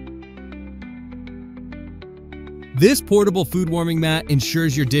 This portable food warming mat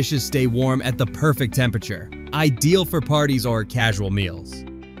ensures your dishes stay warm at the perfect temperature, ideal for parties or casual meals.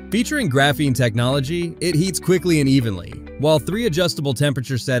 Featuring graphene technology, it heats quickly and evenly, while 3 adjustable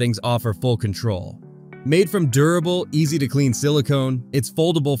temperature settings offer full control. Made from durable, easy-to-clean silicone, it's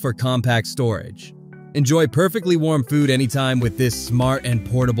foldable for compact storage. Enjoy perfectly warm food anytime with this smart and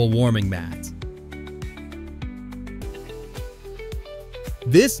portable warming mat.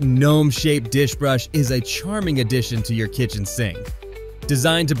 This gnome-shaped dish brush is a charming addition to your kitchen sink.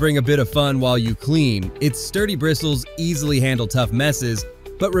 Designed to bring a bit of fun while you clean, its sturdy bristles easily handle tough messes,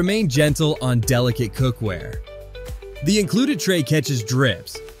 but remain gentle on delicate cookware. The included tray catches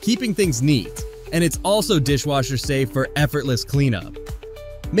drips, keeping things neat, and it's also dishwasher safe for effortless cleanup.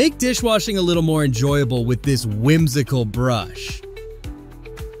 Make dishwashing a little more enjoyable with this whimsical brush.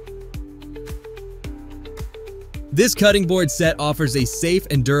 This cutting board set offers a safe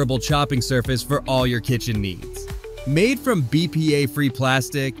and durable chopping surface for all your kitchen needs. Made from BPA-free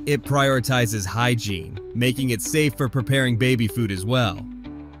plastic, it prioritizes hygiene, making it safe for preparing baby food as well.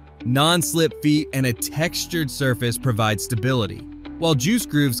 Non-slip feet and a textured surface provide stability, while juice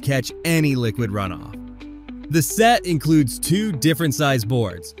grooves catch any liquid runoff. The set includes 2 different size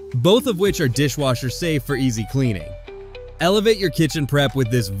boards, both of which are dishwasher safe for easy cleaning. Elevate your kitchen prep with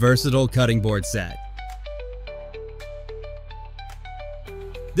this versatile cutting board set.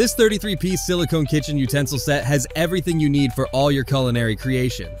 This 33-piece silicone kitchen utensil set has everything you need for all your culinary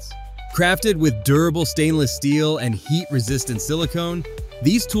creations. Crafted with durable stainless steel and heat-resistant silicone,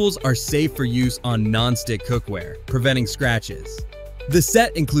 these tools are safe for use on non-stick cookware, preventing scratches. The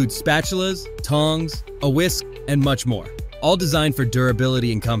set includes spatulas, tongs, a whisk, and much more, all designed for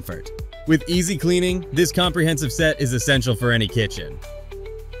durability and comfort. With easy cleaning, this comprehensive set is essential for any kitchen.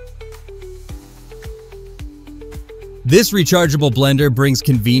 This rechargeable blender brings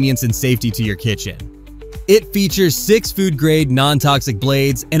convenience and safety to your kitchen. It features 6 food-grade non-toxic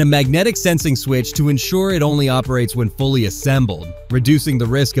blades and a magnetic sensing switch to ensure it only operates when fully assembled, reducing the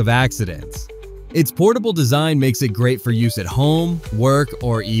risk of accidents. Its portable design makes it great for use at home, work,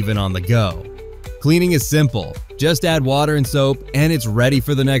 or even on the go. Cleaning is simple. Just add water and soap, and it's ready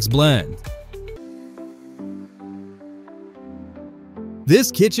for the next blend. This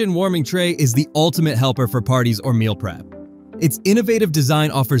kitchen warming tray is the ultimate helper for parties or meal prep. Its innovative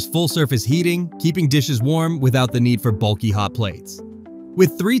design offers full-surface heating, keeping dishes warm without the need for bulky hot plates.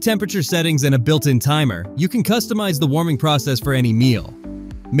 With 3 temperature settings and a built-in timer, you can customize the warming process for any meal.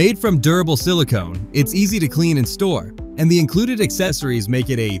 Made from durable silicone, it's easy to clean and store, and the included accessories make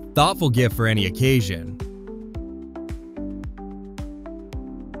it a thoughtful gift for any occasion.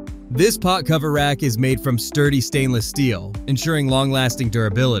 This pot cover rack is made from sturdy stainless steel, ensuring long-lasting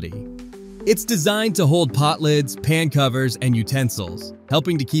durability. It's designed to hold pot lids, pan covers, and utensils,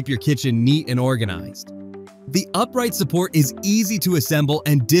 helping to keep your kitchen neat and organized. The upright support is easy to assemble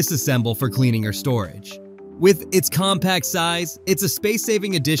and disassemble for cleaning or storage. With its compact size, it's a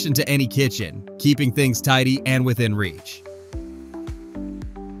space-saving addition to any kitchen, keeping things tidy and within reach.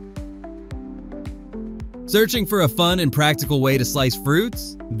 Searching for a fun and practical way to slice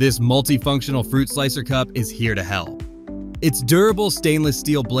fruits? This multifunctional fruit slicer cup is here to help. Its durable stainless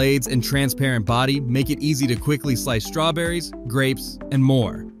steel blades and transparent body make it easy to quickly slice strawberries, grapes, and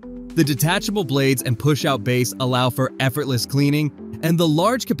more. The detachable blades and push-out base allow for effortless cleaning, and the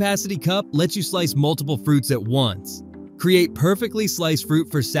large capacity cup lets you slice multiple fruits at once. Create perfectly sliced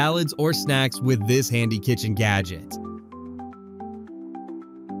fruit for salads or snacks with this handy kitchen gadget.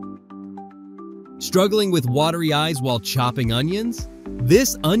 Struggling with watery eyes while chopping onions?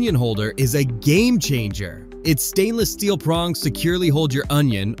 This onion holder is a game changer. Its stainless steel prongs securely hold your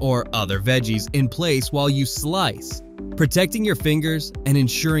onion or other veggies in place while you slice, protecting your fingers and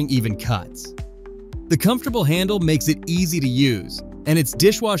ensuring even cuts. The comfortable handle makes it easy to use, and it's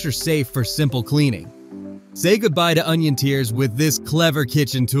dishwasher safe for simple cleaning. Say goodbye to onion tears with this clever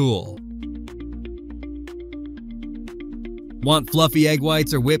kitchen tool. Want fluffy egg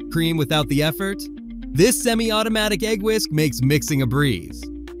whites or whipped cream without the effort? This semi-automatic egg whisk makes mixing a breeze.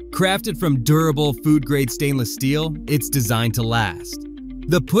 Crafted from durable, food-grade stainless steel, it's designed to last.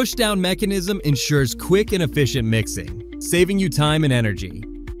 The push-down mechanism ensures quick and efficient mixing, saving you time and energy.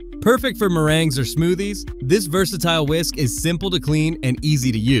 Perfect for meringues or smoothies, this versatile whisk is simple to clean and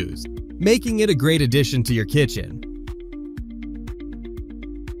easy to use, making it a great addition to your kitchen.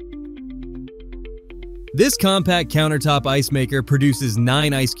 This compact countertop ice maker produces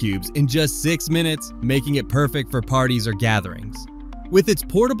 9 ice cubes in just 6 minutes, making it perfect for parties or gatherings. With its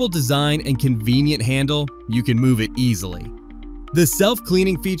portable design and convenient handle, you can move it easily. The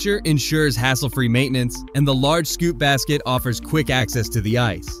self-cleaning feature ensures hassle-free maintenance, and the large scoop basket offers quick access to the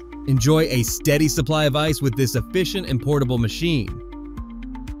ice. Enjoy a steady supply of ice with this efficient and portable machine.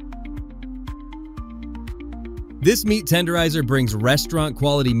 This meat tenderizer brings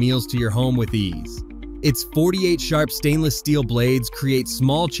restaurant-quality meals to your home with ease. Its 48 sharp stainless steel blades create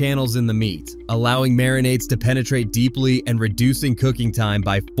small channels in the meat, allowing marinades to penetrate deeply and reducing cooking time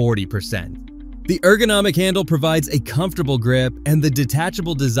by 40%. The ergonomic handle provides a comfortable grip, and the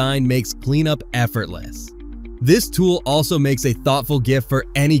detachable design makes cleanup effortless. This tool also makes a thoughtful gift for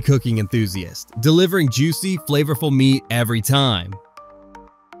any cooking enthusiast, delivering juicy, flavorful meat every time.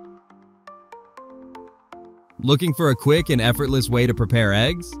 Looking for a quick and effortless way to prepare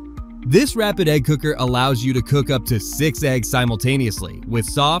eggs? This rapid egg cooker allows you to cook up to 6 eggs simultaneously with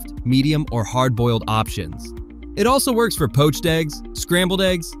soft, medium, or hard-boiled options. It also works for poached eggs, scrambled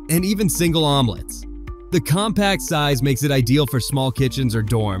eggs, and even single omelets. The compact size makes it ideal for small kitchens or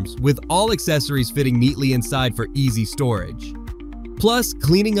dorms, with all accessories fitting neatly inside for easy storage. Plus,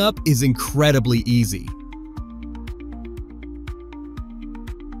 cleaning up is incredibly easy.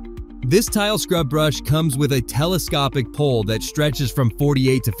 This tile scrub brush comes with a telescopic pole that stretches from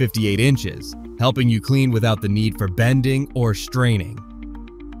 48 to 58 inches, helping you clean without the need for bending or straining.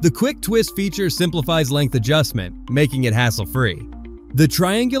 The quick twist feature simplifies length adjustment, making it hassle-free. The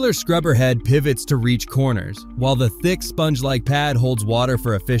triangular scrubber head pivots to reach corners, while the thick sponge-like pad holds water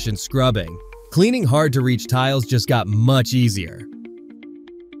for efficient scrubbing. Cleaning hard-to-reach tiles just got much easier.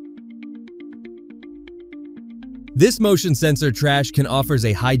 This motion sensor trash can offers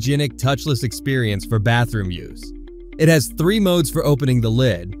a hygienic, touchless experience for bathroom use. It has 3 modes for opening the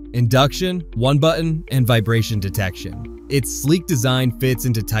lid: induction, 1-button, and vibration detection. Its sleek design fits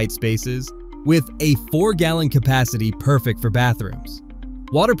into tight spaces, with a 4-gallon capacity perfect for bathrooms.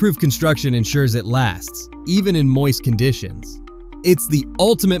 Waterproof construction ensures it lasts, even in moist conditions. It's the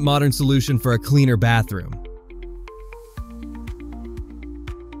ultimate modern solution for a cleaner bathroom.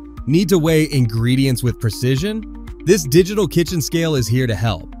 Need to weigh ingredients with precision? This digital kitchen scale is here to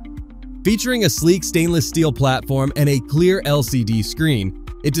help. Featuring a sleek stainless steel platform and a clear LCD screen,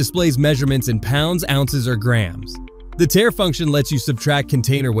 it displays measurements in pounds, ounces, or grams. The tare function lets you subtract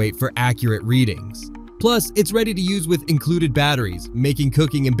container weight for accurate readings. Plus, it's ready to use with included batteries, making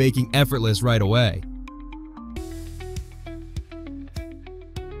cooking and baking effortless right away.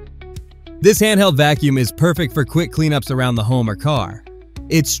 This handheld vacuum is perfect for quick cleanups around the home or car.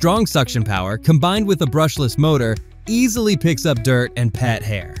 Its strong suction power, combined with a brushless motor, easily picks up dirt and pet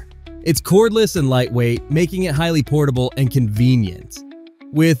hair. It's cordless and lightweight, making it highly portable and convenient.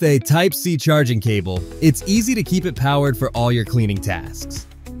 With a Type-C charging cable, it's easy to keep it powered for all your cleaning tasks.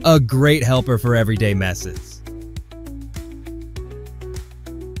 A great helper for everyday messes.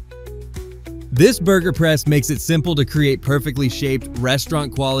 This burger press makes it simple to create perfectly shaped,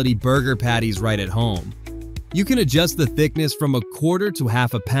 restaurant-quality burger patties right at home. You can adjust the thickness from 1/4 to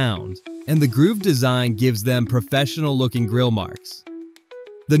 1/2 pound, and the groove design gives them professional-looking grill marks.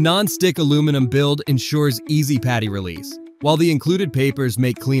 The non-stick aluminum build ensures easy patty release, while the included papers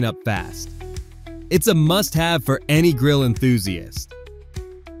make cleanup fast. It's a must-have for any grill enthusiast.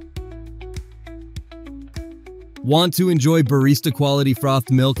 Want to enjoy barista-quality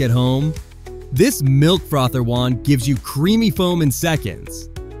frothed milk at home? This milk frother wand gives you creamy foam in seconds.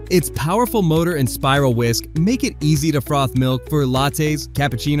 Its powerful motor and spiral whisk make it easy to froth milk for lattes,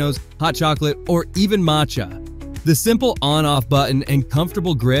 cappuccinos, hot chocolate, or even matcha. The simple on-off button and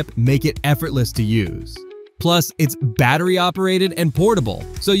comfortable grip make it effortless to use. Plus, it's battery-operated and portable,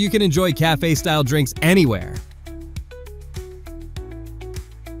 so you can enjoy cafe-style drinks anywhere.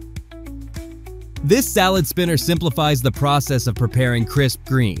 This salad spinner simplifies the process of preparing crisp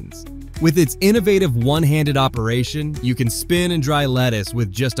greens. With its innovative one-handed operation, you can spin and dry lettuce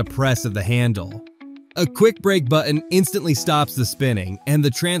with just a press of the handle. A quick break button instantly stops the spinning, and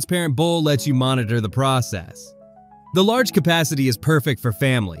the transparent bowl lets you monitor the process. The large capacity is perfect for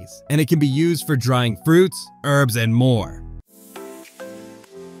families, and it can be used for drying fruits, herbs, and more.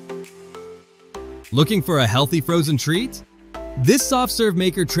 Looking for a healthy frozen treat? This soft serve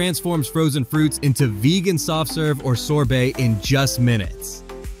maker transforms frozen fruits into vegan soft serve or sorbet in just minutes.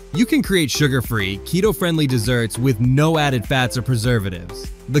 You can create sugar-free, keto-friendly desserts with no added fats or preservatives.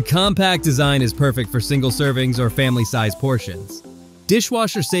 The compact design is perfect for single servings or family-sized portions.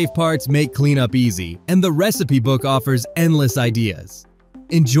 Dishwasher-safe parts make cleanup easy, and the recipe book offers endless ideas.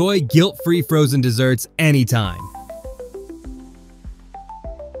 Enjoy guilt-free frozen desserts anytime.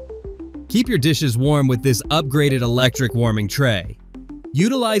 Keep your dishes warm with this upgraded electric warming tray.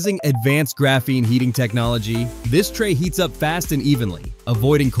 Utilizing advanced graphene heating technology, this tray heats up fast and evenly,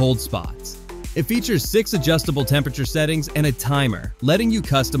 avoiding cold spots. It features 6 adjustable temperature settings and a timer, letting you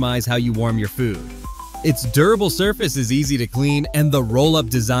customize how you warm your food. Its durable surface is easy to clean, and the roll-up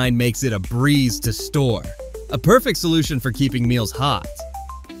design makes it a breeze to store. A perfect solution for keeping meals hot.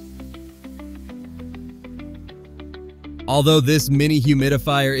 Although this mini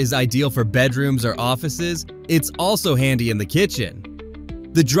humidifier is ideal for bedrooms or offices, it's also handy in the kitchen.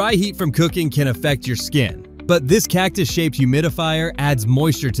 The dry heat from cooking can affect your skin, but this cactus-shaped humidifier adds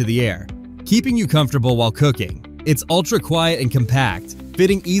moisture to the air, keeping you comfortable while cooking. It's ultra quiet and compact,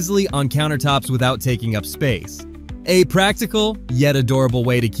 fitting easily on countertops without taking up space. A practical, yet adorable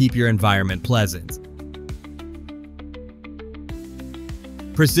way to keep your environment pleasant.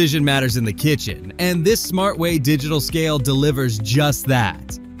 Precision matters in the kitchen, and this SmartWeigh digital scale delivers just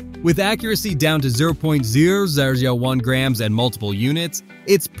that. With accuracy down to 0.0001 grams and multiple units,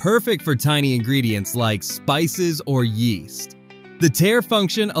 it's perfect for tiny ingredients like spices or yeast. The tare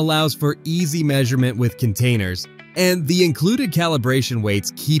function allows for easy measurement with containers, and the included calibration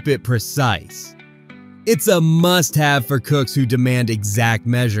weights keep it precise. It's a must-have for cooks who demand exact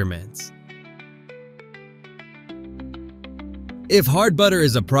measurements. If hard butter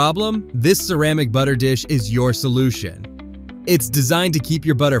is a problem, this ceramic butter dish is your solution. It's designed to keep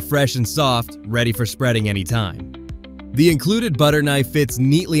your butter fresh and soft, ready for spreading anytime. The included butter knife fits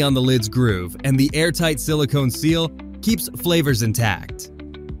neatly on the lid's groove, and the airtight silicone seal keeps flavors intact.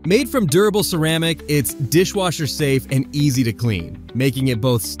 Made from durable ceramic, it's dishwasher safe and easy to clean, making it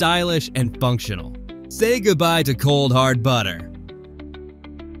both stylish and functional. Say goodbye to cold, hard butter.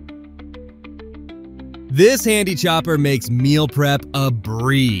 This handy chopper makes meal prep a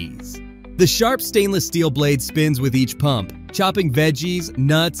breeze. The sharp stainless steel blade spins with each pump, chopping veggies,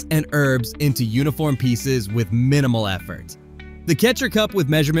 nuts, and herbs into uniform pieces with minimal effort. The Catcher cup with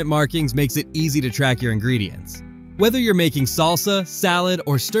measurement markings makes it easy to track your ingredients. Whether you're making salsa, salad,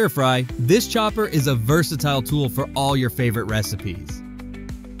 or stir-fry, this chopper is a versatile tool for all your favorite recipes.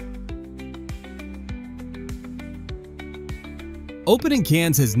 Opening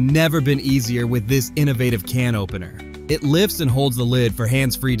cans has never been easier with this innovative can opener. It lifts and holds the lid for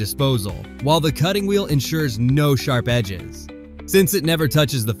hands-free disposal, while the cutting wheel ensures no sharp edges. Since it never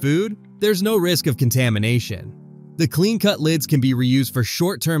touches the food, there's no risk of contamination. The clean-cut lids can be reused for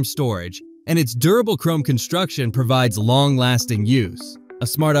short-term storage, and its durable chrome construction provides long-lasting use, a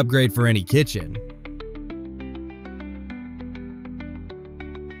smart upgrade for any kitchen.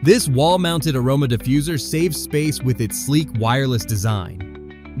 This wall-mounted aroma diffuser saves space with its sleek wireless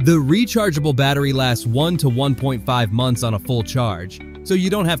design. The rechargeable battery lasts 1 to 1.5 months on a full charge, so you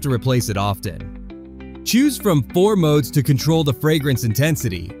don't have to replace it often. Choose from 4 modes to control the fragrance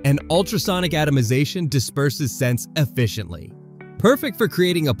intensity, and ultrasonic atomization disperses scents efficiently. Perfect for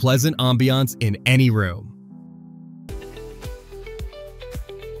creating a pleasant ambiance in any room.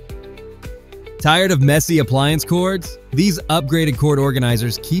 Tired of messy appliance cords? These upgraded cord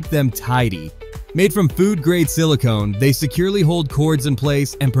organizers keep them tidy. Made from food-grade silicone, they securely hold cords in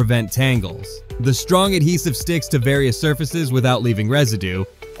place and prevent tangles. The strong adhesive sticks to various surfaces without leaving residue,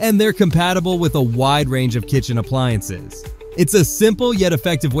 and they're compatible with a wide range of kitchen appliances. It's a simple yet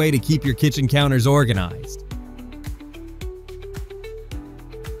effective way to keep your kitchen counters organized.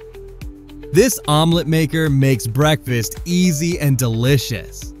 This omelet maker makes breakfast easy and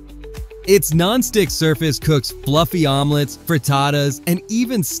delicious. Its non-stick surface cooks fluffy omelets, frittatas, and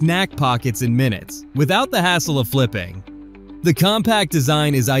even snack pockets in minutes, without the hassle of flipping. The compact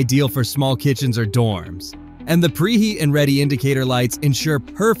design is ideal for small kitchens or dorms, and the preheat and ready indicator lights ensure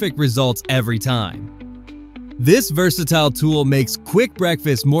perfect results every time. This versatile tool makes quick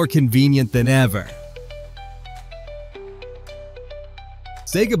breakfast more convenient than ever.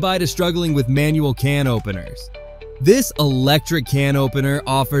 Say goodbye to struggling with manual can openers. This electric can opener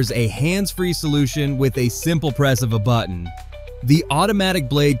offers a hands-free solution with a simple press of a button. The automatic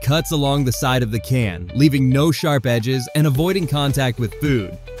blade cuts along the side of the can, leaving no sharp edges and avoiding contact with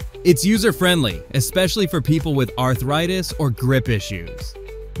food. It's user-friendly, especially for people with arthritis or grip issues.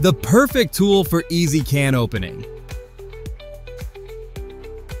 The perfect tool for easy can opening.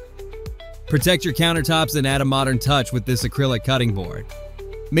 Protect your countertops and add a modern touch with this acrylic cutting board.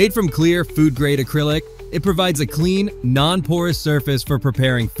 Made from clear, food-grade acrylic, it provides a clean, non-porous surface for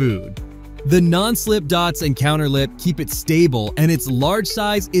preparing food. The non-slip dots and counter lip keep it stable, and its large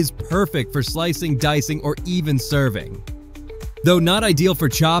size is perfect for slicing, dicing, or even serving. Though not ideal for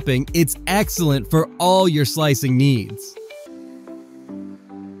chopping, it's excellent for all your slicing needs.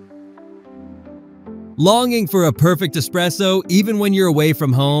 Longing for a perfect espresso even when you're away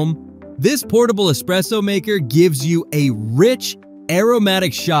from home? This portable espresso maker gives you a rich,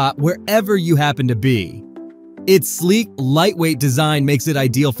 aromatic shot wherever you happen to be. Its sleek, lightweight design makes it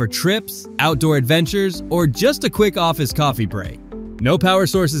ideal for trips, outdoor adventures, or just a quick office coffee break. No power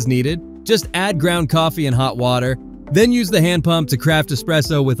source is needed, just add ground coffee and hot water, then use the hand pump to craft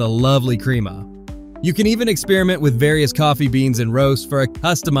espresso with a lovely crema. You can even experiment with various coffee beans and roasts for a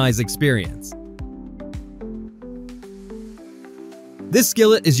customized experience. This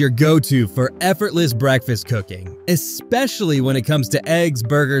skillet is your go-to for effortless breakfast cooking, especially when it comes to eggs,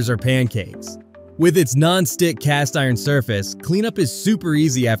 burgers, or pancakes. With its non-stick cast iron surface, cleanup is super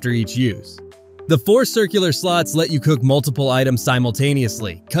easy after each use. The 4 circular slots let you cook multiple items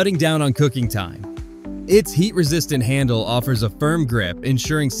simultaneously, cutting down on cooking time. Its heat-resistant handle offers a firm grip,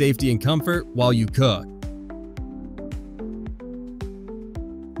 ensuring safety and comfort while you cook.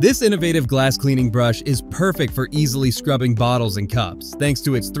 This innovative glass cleaning brush is perfect for easily scrubbing bottles and cups, thanks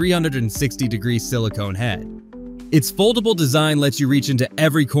to its 360-degree silicone head. Its foldable design lets you reach into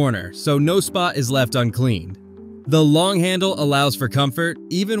every corner, so no spot is left uncleaned. The long handle allows for comfort,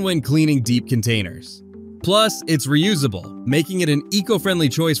 even when cleaning deep containers. Plus, it's reusable, making it an eco-friendly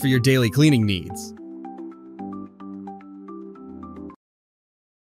choice for your daily cleaning needs.